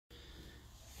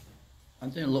I'm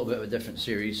doing a little bit of a different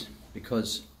series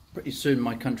because pretty soon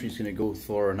my country's going to go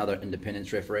for another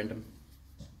independence referendum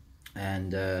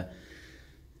and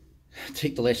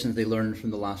take the lessons they learned from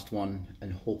the last one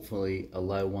and hopefully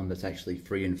allow one that's actually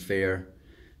free and fair,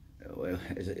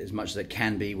 as much as it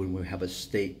can be when we have a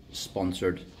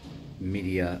state-sponsored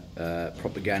media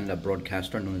propaganda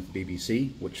broadcaster known as the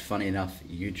BBC, which funny enough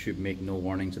YouTube make no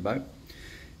warnings about.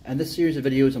 And this series of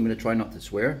videos I'm going to try not to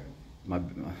swear.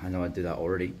 I know I do that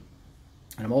already.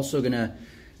 And I'm also going to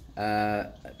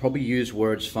probably use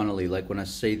words funnily, like when I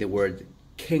say the word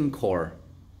Kingcore,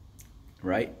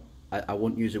 right? I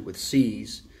won't use it with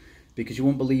C's, because you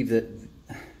won't believe that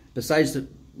besides the,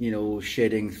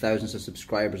 shedding thousands of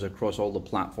subscribers across all the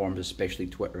platforms, especially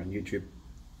Twitter and YouTube,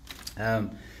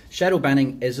 shadow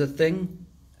banning is a thing.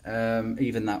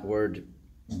 Even that word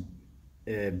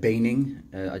banning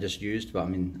I just used, but I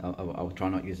mean I'll try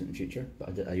not to use it in the future,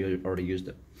 but I already used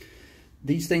it.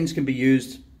 These things can be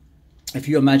used if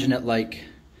you imagine it like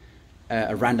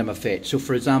a random effect. So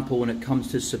for example, when it comes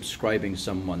to subscribing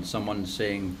someone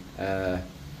saying, I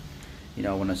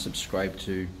want to subscribe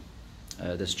to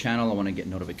this channel, I want to get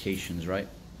notifications, right?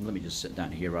 Let me just sit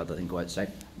down here rather than go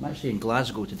outside. I'm actually in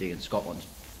Glasgow today in Scotland,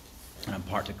 and I'm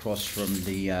parked across from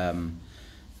the,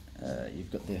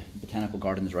 you've got the botanical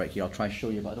gardens right here. I'll try to show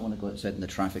you, but I don't want to go outside in the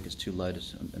traffic, it's too loud,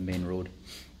 it's a main road.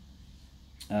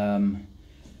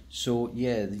 So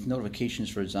yeah, these notifications,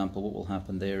 for example, what will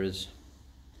happen there is,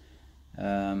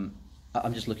 I'm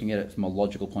just looking at it from a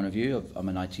logical point of view. I'm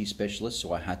an IT specialist,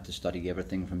 so I had to study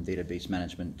everything from database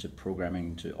management to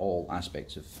programming to all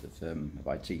aspects of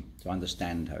IT to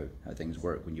understand how things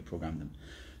work when you program them.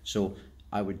 So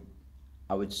it would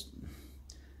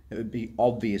be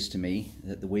obvious to me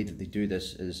that the way that they do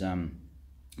this is,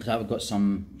 because I've got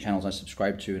some channels I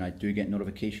subscribe to and I do get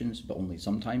notifications, but only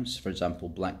sometimes. For example,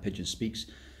 Black Pigeon Speaks,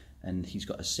 and he's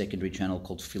got a secondary channel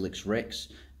called Felix Rex.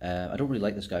 I don't really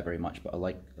like this guy very much, but I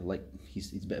like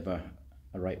he's a bit of a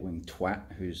right-wing twat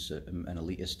who's an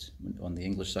elitist on the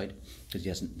English side because he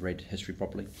hasn't read history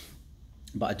properly.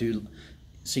 But I do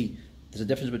see there's a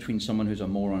difference between someone who's a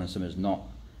moron and someone who's not.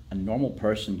 A normal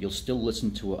person, you'll still listen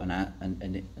to what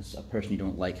a person you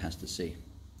don't like has to say.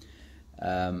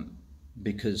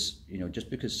 Because just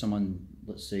because someone,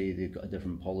 let's say they've got a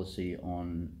different policy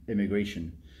on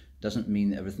immigration, doesn't mean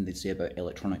that everything they say about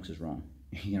electronics is wrong.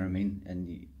 You know what I mean?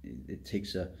 And it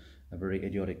takes a very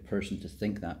idiotic person to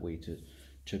think that way,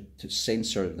 to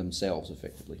censor themselves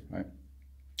effectively, right?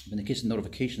 In the case of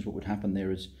notifications, what would happen there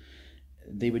is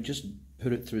they would just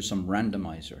put it through some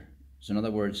randomizer. So in other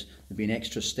words, there'd be an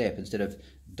extra step. Instead of,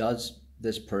 does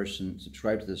this person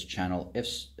subscribe to this channel?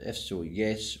 If so,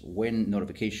 yes. When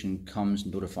notification comes,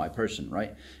 notify person,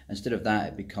 right? Instead of that,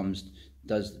 it becomes,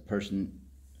 does the person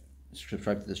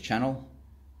subscribe to this channel?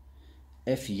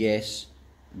 If yes,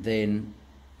 then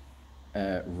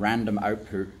random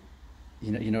output.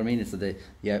 You know what I mean? So the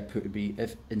output would be,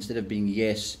 if instead of being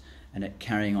yes and it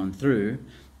carrying on through,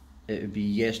 it would be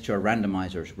yes to a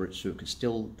randomizer, so it could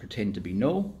still pretend to be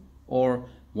no, or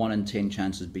 1 in 10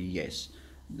 chances be yes.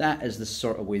 That is the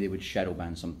sort of way they would shadow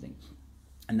ban something,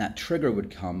 and that trigger would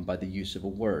come by the use of a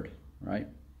word, right?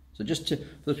 So just for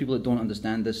those people that don't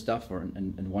understand this stuff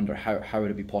and wonder how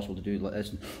would it be possible to do like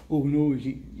this, and, oh no,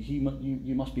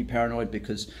 you must be paranoid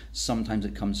because sometimes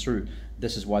it comes through.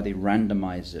 This is why they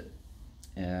randomize it,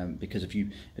 because if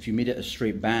you made it a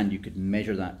straight ban, you could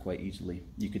measure that quite easily.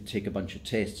 You could take a bunch of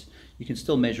tests. You can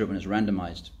still measure it when it's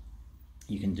randomized.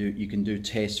 You can do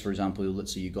tests, for example.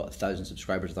 Let's say you got 1,000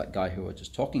 subscribers of that guy who I was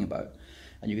just talking about,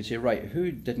 and you could say, right,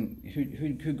 who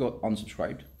got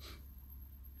unsubscribed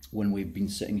when we've been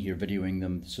sitting here videoing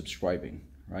them subscribing,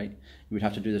 right? You would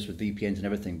have to do this with VPNs and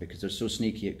everything because they're so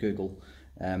sneaky at Google.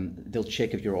 They'll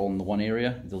check if you're all in the one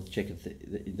area. They'll check if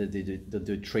they'll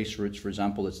do trace routes, for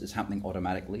example. It's happening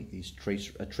automatically.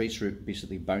 A trace route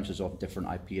basically bounces off different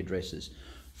IP addresses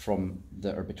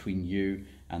that are between you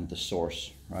and the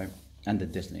source, right? And the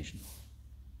destination.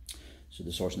 So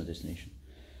the source and the destination.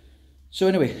 So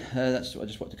anyway, I just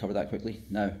wanted to cover that quickly.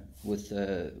 Now, with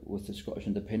the Scottish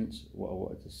independence, what I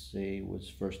wanted to say was,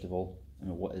 first of all,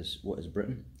 what is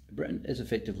Britain? Britain is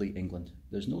effectively England.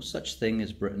 There's no such thing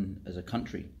as Britain as a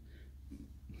country.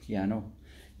 Yeah, I know.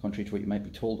 Contrary to what you might be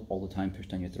told all the time, pushed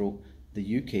down your throat,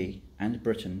 the UK and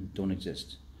Britain don't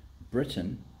exist.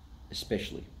 Britain,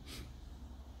 especially.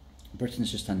 Britain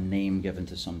is just a name given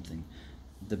to something.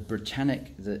 The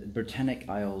Britannic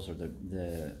Isles, or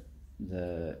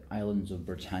the islands of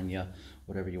Britannia,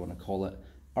 whatever you want to call it,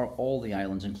 are all the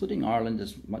islands, including Ireland,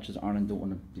 as much as Ireland don't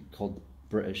want to be called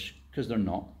British, because they're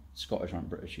not. Scottish aren't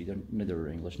British either, neither are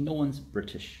English. No one's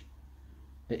British.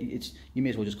 You may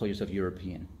as well just call yourself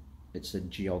European, it's a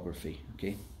geography.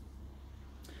 Okay.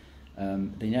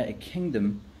 The United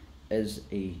Kingdom is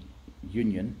a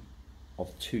union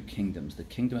of two kingdoms, the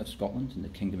Kingdom of Scotland and the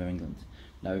Kingdom of England.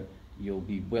 Now, you'll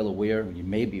be well aware, or you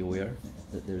may be aware,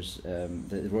 that there's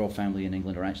the royal family in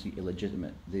England are actually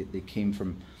illegitimate. They came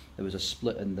from, there was a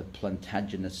split in the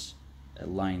Plantagenous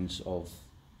lines of,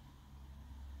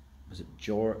 was it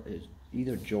George,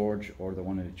 either George or the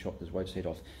one who chopped his wife's head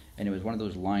off. And it was one of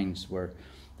those lines where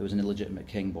there was an illegitimate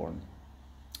king born.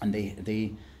 And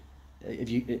they if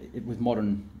you, with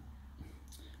modern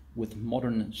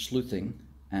sleuthing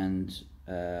and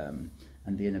the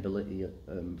inability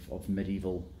of the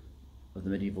medieval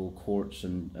courts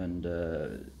and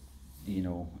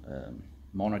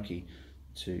monarchy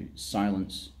to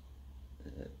silence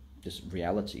just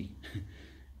reality,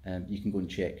 you can go and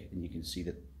check and you can see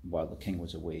that while the king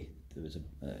was away, there was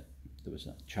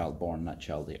a child born. That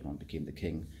child later on became the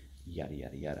king. Yada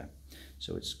yada yada.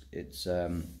 So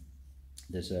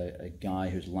there's a guy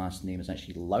whose last name is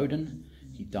actually Loudon.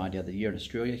 He died the other year in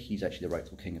Australia. He's actually the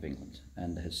rightful king of England,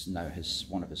 and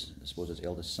one of his, I suppose, his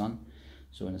eldest son.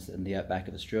 So in the outback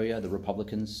of Australia, the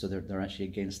Republicans, so they're actually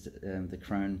against the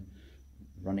Crown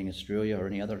running Australia or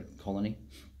any other colony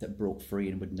that broke free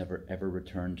and would never ever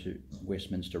return to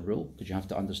Westminster rule. Because you have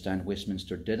to understand,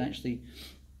 Westminster did actually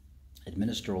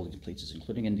administer all these places,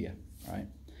 including India. Right,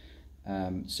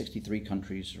 63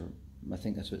 countries, or I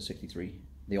think that's about 63.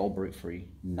 They all broke free.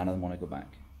 None of them want to go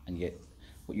back, and yet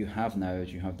what you have now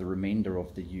is you have the remainder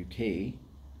of the UK,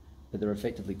 but they're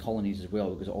effectively colonies as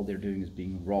well, because all they're doing is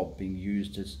being robbed, being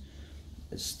used as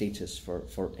status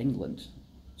for England.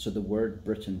 So the word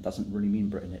Britain doesn't really mean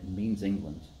Britain, it means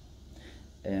England.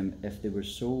 If they were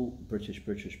so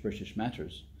British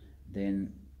matters,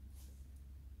 then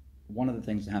one of the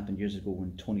things that happened years ago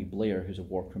when Tony Blair, who's a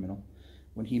war criminal,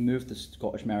 when he moved the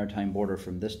Scottish maritime border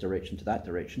from this direction to that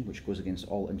direction, which goes against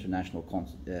all international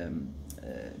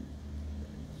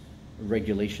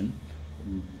regulation,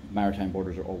 maritime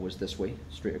borders are always this way,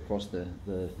 straight across the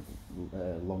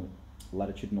long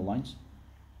latitudinal lines.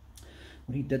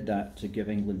 When he did that to give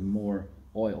England more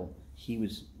oil, he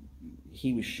was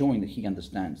showing that he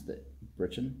understands that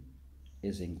Britain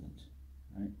is England,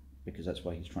 right? Because that's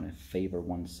why he's trying to favour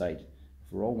one side.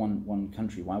 If we're all one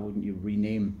country, why wouldn't you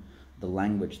rename the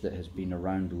language that has been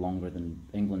around longer than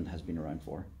England has been around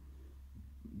for,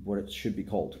 what it should be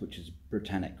called, which is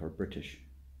Britannic or British?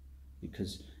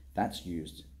 Because that's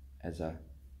used as a,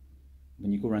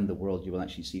 when you go around the world, you will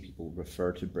actually see people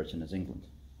refer to Britain as England.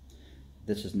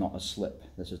 This is not a slip,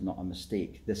 this is not a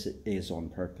mistake, this is on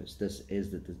purpose, this is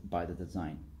by the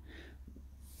design.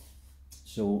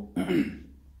 So I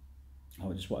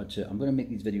just wanted to, I'm going to make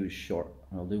these videos short,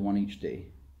 and I'll do one each day,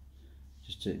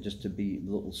 just to be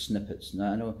little snippets.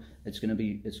 Now I know it's going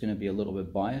to be a little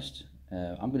bit biased.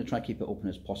 I'm going to try to keep it open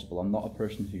as possible. I'm not a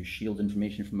person who shields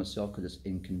information from myself because it's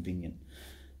inconvenient.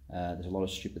 There's a lot of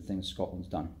stupid things Scotland's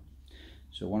done.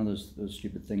 So one of those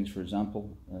stupid things, for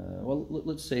example, well,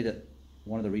 let's say that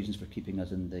one of the reasons for keeping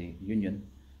us in the Union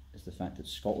is the fact that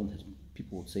Scotland has,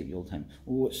 people would say all the time,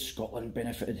 oh, Scotland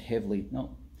benefited heavily.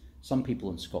 No, some people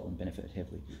in Scotland benefited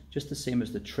heavily. Just the same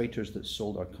as the traitors that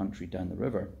sold our country down the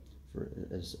river, for,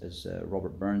 as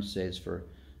Robert Burns says, for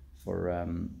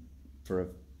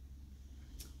what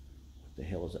the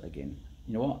hell is it again?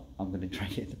 You know what? I'm going to try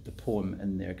to get the poem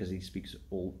in there because he speaks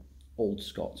old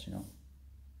Scots, you know.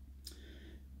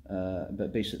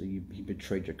 But basically, he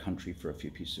betrayed your country for a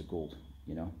few pieces of gold,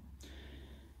 you know.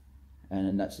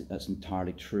 And that's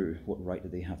entirely true. What right do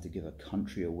they have to give a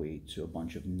country away to a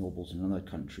bunch of nobles in another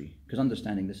country? Because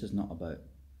understanding this is not about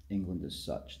England as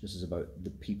such. This is about the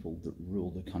people that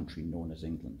rule the country known as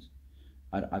England.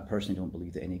 I personally don't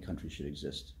believe that any country should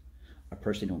exist. I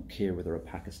personally don't care whether a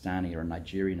Pakistani or a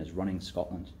Nigerian is running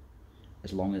Scotland,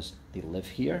 as long as they live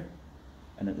here.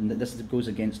 And this goes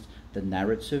against the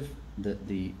narrative that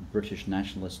the British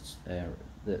nationalists,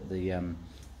 the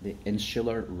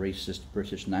insular racist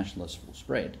British nationalists will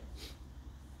spread,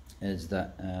 is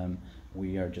that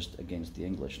we are just against the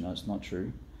English. No, it's not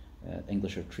true.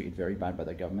 English are treated very bad by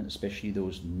their government, especially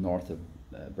those north of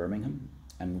Birmingham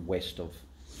and west of,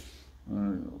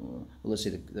 let's say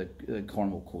the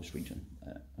Cornwall coast region,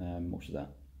 most of that.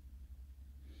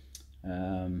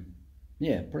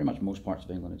 Yeah, pretty much most parts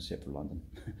of England except for London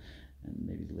and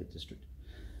maybe the Lake District.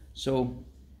 So,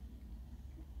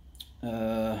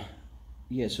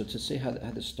 yeah, so to say how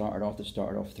this started off,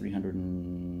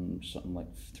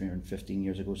 315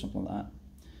 years ago, something like that.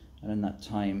 And in that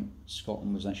time,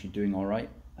 Scotland was actually doing all right.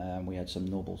 We had some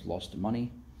nobles lost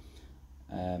money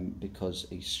because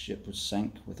a ship was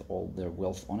sank with all their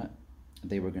wealth on it.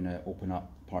 They were going to open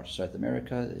up parts of South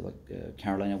America. Like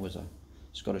Carolina was a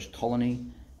Scottish colony,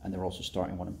 and they're also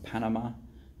starting one in Panama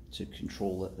to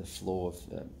control the flow of,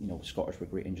 you know, Scottish were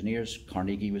great engineers.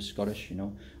 Carnegie was Scottish, you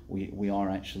know. We are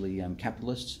actually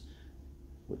capitalists,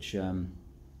 which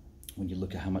when you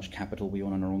look at how much capital we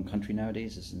own in our own country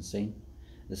nowadays, it's insane.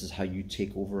 This is how you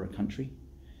take over a country.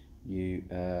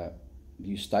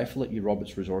 You stifle it, you rob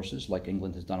its resources, like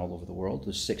England has done all over the world.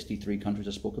 Those 63 countries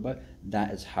I spoke about,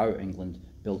 that is how England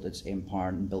built its empire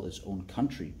and built its own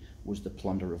country, was the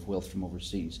plunder of wealth from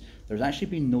overseas. There's actually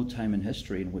been no time in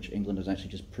history in which England has actually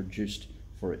just produced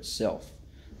for itself.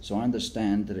 So I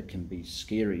understand that it can be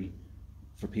scary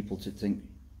for people to think,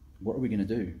 what are we going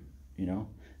to do? You know,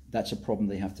 that's a problem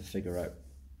they have to figure out.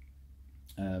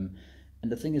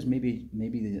 And the thing is, maybe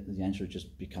the answer is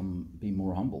just be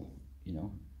more humble. You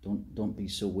know, don't be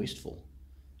so wasteful.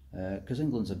 Because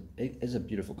England is a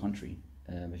beautiful country.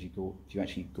 If you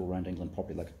actually go around England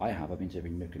properly, like I have, I've been to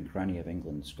every nook and cranny of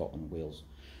England, Scotland, Wales.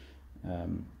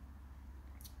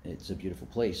 It's a beautiful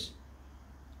place.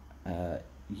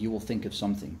 You will think of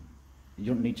something. You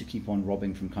don't need to keep on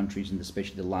robbing from countries, and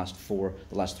especially the last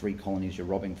three colonies you're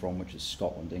robbing from, which is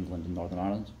Scotland, England, and Northern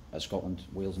Ireland. Scotland,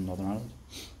 Wales, and Northern Ireland.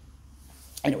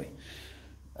 Anyway,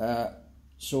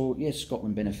 so yes,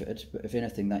 Scotland benefited, but if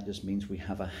anything, that just means we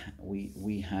had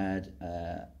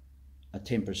a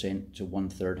 10% to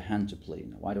 1/3 hand to play.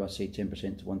 Now, why do I say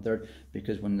 10% to 1/3?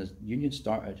 Because when the Union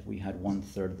started, we had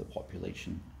 1/3 of the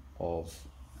population of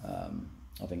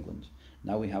England.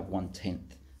 Now we have 1/10.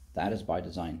 That is by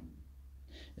design.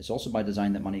 It's also by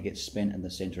design that money gets spent in the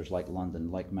centres like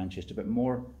London, like Manchester, but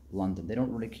more London. They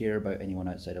don't really care about anyone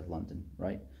outside of London,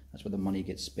 right? That's where the money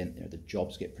gets spent there. The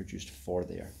jobs get produced for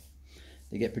there.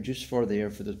 They get produced for there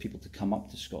for those people to come up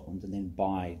to Scotland and then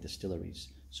buy distilleries.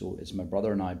 So as my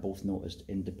brother and I both noticed,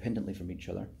 independently from each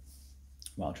other,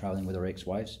 while travelling with our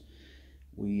ex-wives,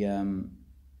 we,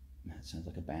 that sounds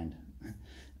like a band,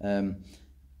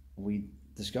 we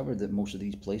discovered that most of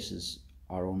these places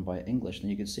are owned by English. And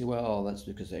you could say, well, that's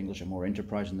because the English are more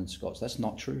enterprising than Scots. That's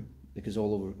not true, because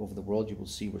all over the world you will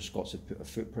see where Scots have put a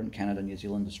footprint, Canada, New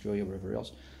Zealand, Australia, wherever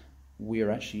else. We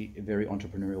are actually very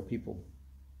entrepreneurial people.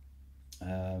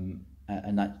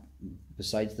 And that,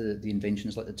 besides the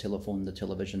inventions like the telephone, the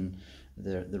television,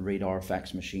 the radar,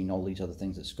 fax machine, all these other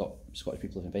things that Scottish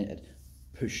people have invented,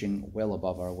 pushing well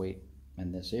above our weight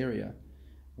in this area,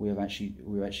 we've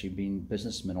actually been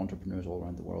businessmen, entrepreneurs all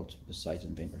around the world, besides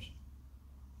inventors.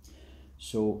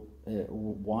 So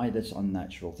why this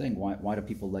unnatural thing? Why do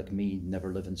people like me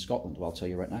never live in Scotland? Well, I'll tell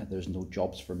you right now, there's no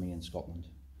jobs for me in Scotland.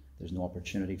 There's no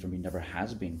opportunity for me, never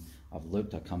has been. I've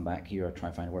looked, I come back here, I try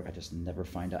and find work, I just never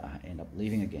find it, I end up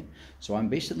leaving again. So I'm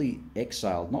basically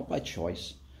exiled, not by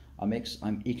choice. I'm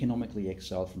economically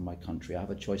exiled from my country. I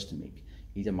have a choice to make.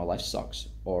 Either my life sucks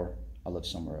or I live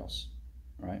somewhere else,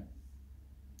 right?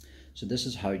 So this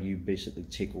is how you basically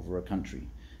take over a country.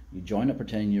 You join it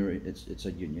pretending it's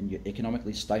a union, you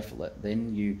economically stifle it,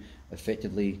 then you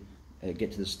effectively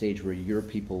get to the stage where your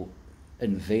people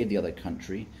invade the other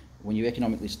country. When you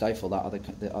economically stifle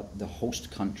that the host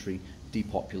country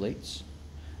depopulates.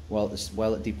 While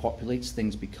it depopulates,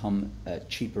 things become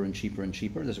cheaper and cheaper and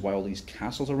cheaper. This is why all these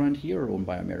castles around here are owned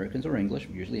by Americans or English,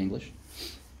 usually English.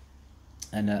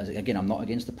 And again, I'm not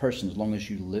against the person, as long as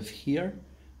you live here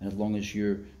and as long as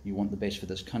you want the best for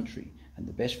this country. And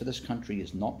the best for this country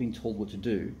is not being told what to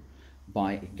do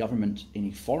by a government in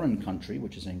a foreign country,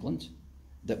 which is England,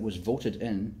 that was voted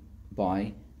in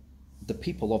by the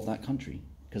people of that country.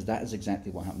 Because that is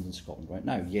exactly what happens in Scotland right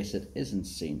now. Yes, it is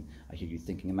insane. I hear you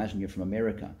thinking, imagine you're from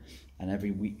America, and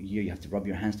every year you have to rub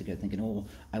your hands together thinking, oh,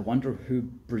 I wonder who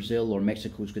Brazil or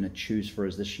Mexico is going to choose for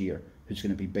us this year, who's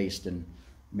going to be based in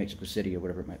Mexico City or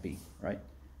whatever it might be, right?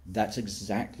 That's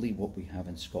exactly what we have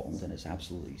in Scotland, and it's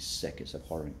absolutely sick, it's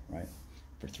abhorrent, right?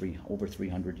 For over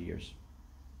 300 years.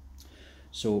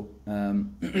 So,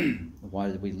 why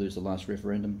did we lose the last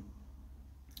referendum?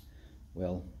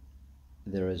 Well,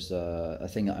 there is a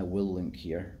thing that I will link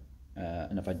here,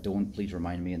 and if I don't, please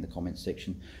remind me in the comments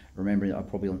section. Remember that I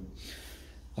probably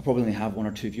only have 1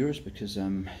 or 2 viewers, because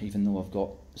even though I've got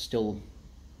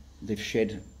they've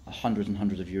shed hundreds and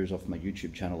hundreds of viewers off my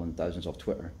YouTube channel and thousands off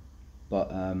Twitter,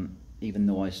 but even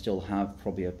though I still have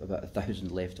probably about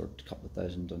 1,000 left or a couple of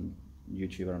thousand on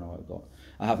YouTube, I don't know what I've got.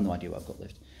 I have no idea what I've got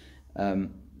left.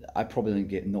 I probably only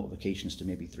get notifications to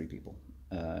maybe 3 people.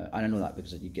 And I know that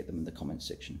because you get them in the comments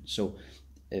section. So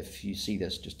if you see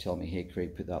this, just tell me, hey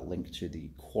Craig, put that link to the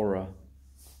Quora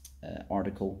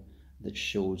article that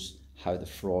shows how the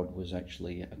fraud was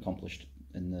actually accomplished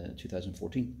in the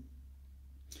 2014.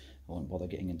 I won't bother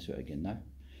getting into it again now.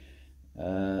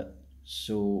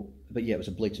 But yeah, it was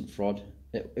a blatant fraud.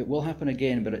 it will happen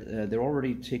again, but they're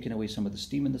already taking away some of the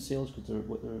steam in the sails, because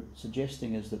what they're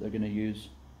suggesting is that they're going to use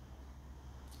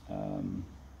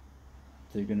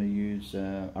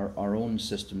our own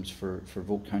systems for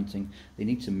vote counting. They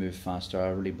need to move faster. I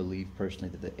really believe personally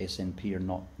that the SNP are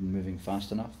not moving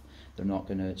fast enough. They're not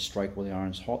going to strike while the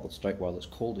iron's hot. They'll strike while it's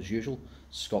cold as usual.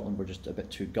 Scotland were just a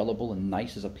bit too gullible and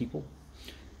nice as a people,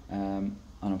 and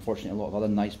unfortunately a lot of other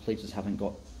nice places haven't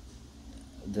got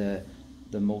the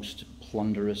most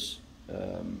plunderous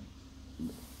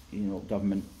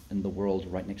government in the world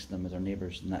right next to them as our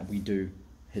neighbours, and that we do.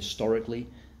 Historically,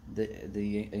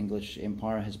 the English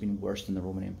Empire has been worse than the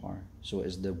Roman Empire, so it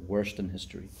is the worst in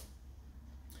history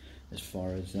as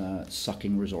far as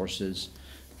sucking resources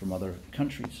from other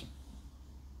countries,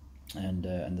 and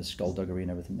the skullduggery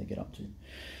and everything they get up to.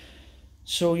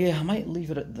 So yeah, I might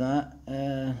leave it at that.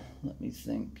 Let me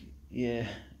think. Yeah,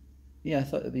 I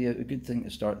thought it'd be a good thing to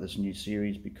start this new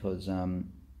series, because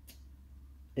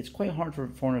it's quite hard for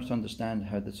foreigners to understand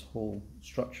how this whole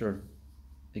structure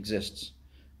exists,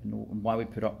 and why we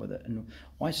put up with it, and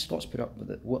why Scots put up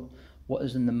with it. What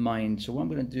is in the mind? So what I'm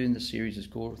going to do in the series is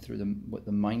go through what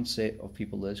the mindset of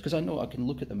people is, because I know I can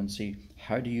look at them and see,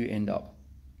 how do you end up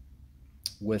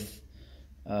with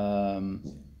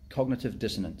cognitive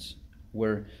dissonance,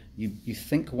 where you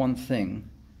think one thing,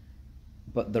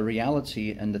 but the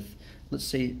reality and let's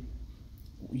say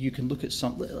you can look at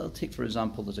I'll take for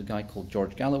example, there's a guy called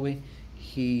George Galloway.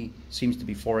 He seems to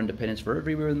be for independence for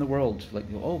everywhere in the world, like,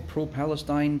 oh,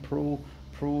 pro-Palestine,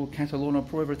 pro-Catalonia,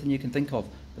 pro everything you can think of,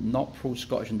 but not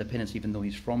pro-Scottish independence, even though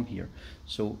he's from here.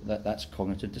 So that's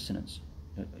cognitive dissonance.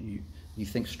 You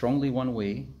think strongly one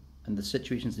way, and the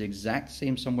situation's the exact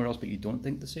same somewhere else, but you don't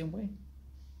think the same way.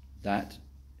 That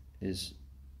is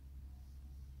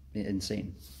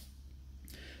insane.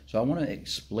 So I want to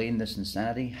explain this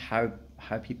insanity, how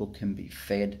people can be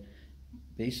fed,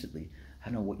 basically, I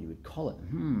don't know what you would call it,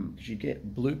 because you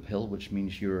get blue pill, which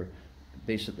means you're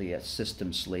basically a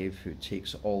system slave who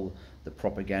takes all the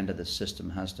propaganda the system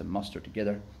has to muster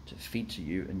together to feed to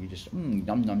you, and you just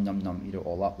num num num num, eat it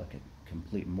all up like a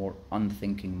complete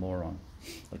unthinking moron,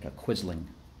 like a quisling.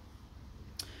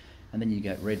 And then you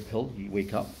get red pill, you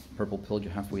wake up, purple pill,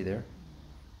 you're halfway there.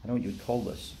 I don't know what you would call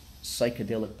this,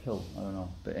 psychedelic pill, I don't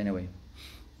know, but anyway,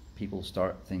 people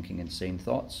start thinking insane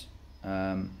thoughts,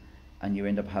 and you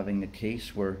end up having a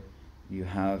case where you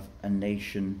have a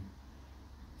nation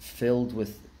filled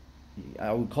with,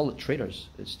 I would call it traitors.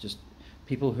 It's just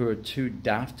people who are too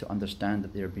daft to understand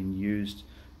that they're being used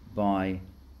by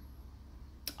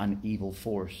an evil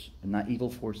force, and that evil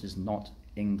force is not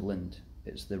England,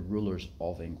 it's the rulers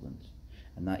of England.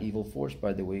 And that evil force,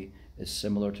 by the way, is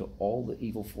similar to all the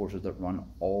evil forces that run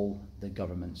all the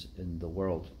governments in the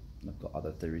world. And I've got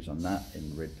other theories on that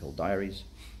in Red Pill Diaries.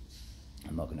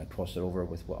 I'm not going to cross it over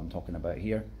with what I'm talking about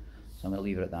here, so I'm going to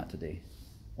leave it at that today.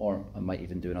 Or I might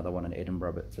even do another one in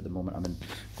Edinburgh, but for the moment I'm in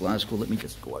Glasgow. Let me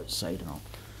just go outside and I'll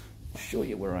show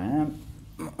you where I am.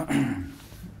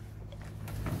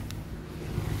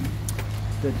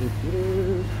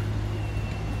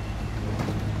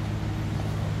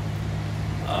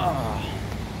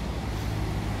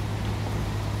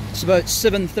 It's about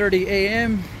 7:30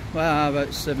 a.m. Well, about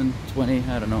 7:20,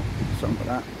 I don't know, something like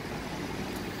that.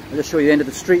 I'll just show you the end of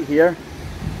the street here.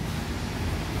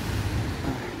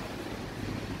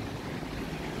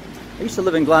 I used to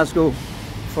live in Glasgow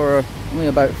for only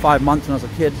about 5 months when I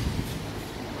was a kid.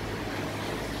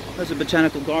 There's the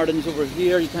botanical gardens over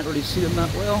here. You can't really see them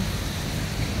that well.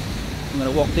 I'm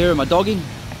going to walk there with my doggy.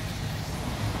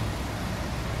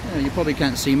 Yeah, you probably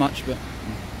can't see much, but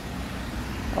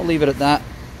I'll leave it at that.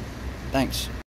 Thanks.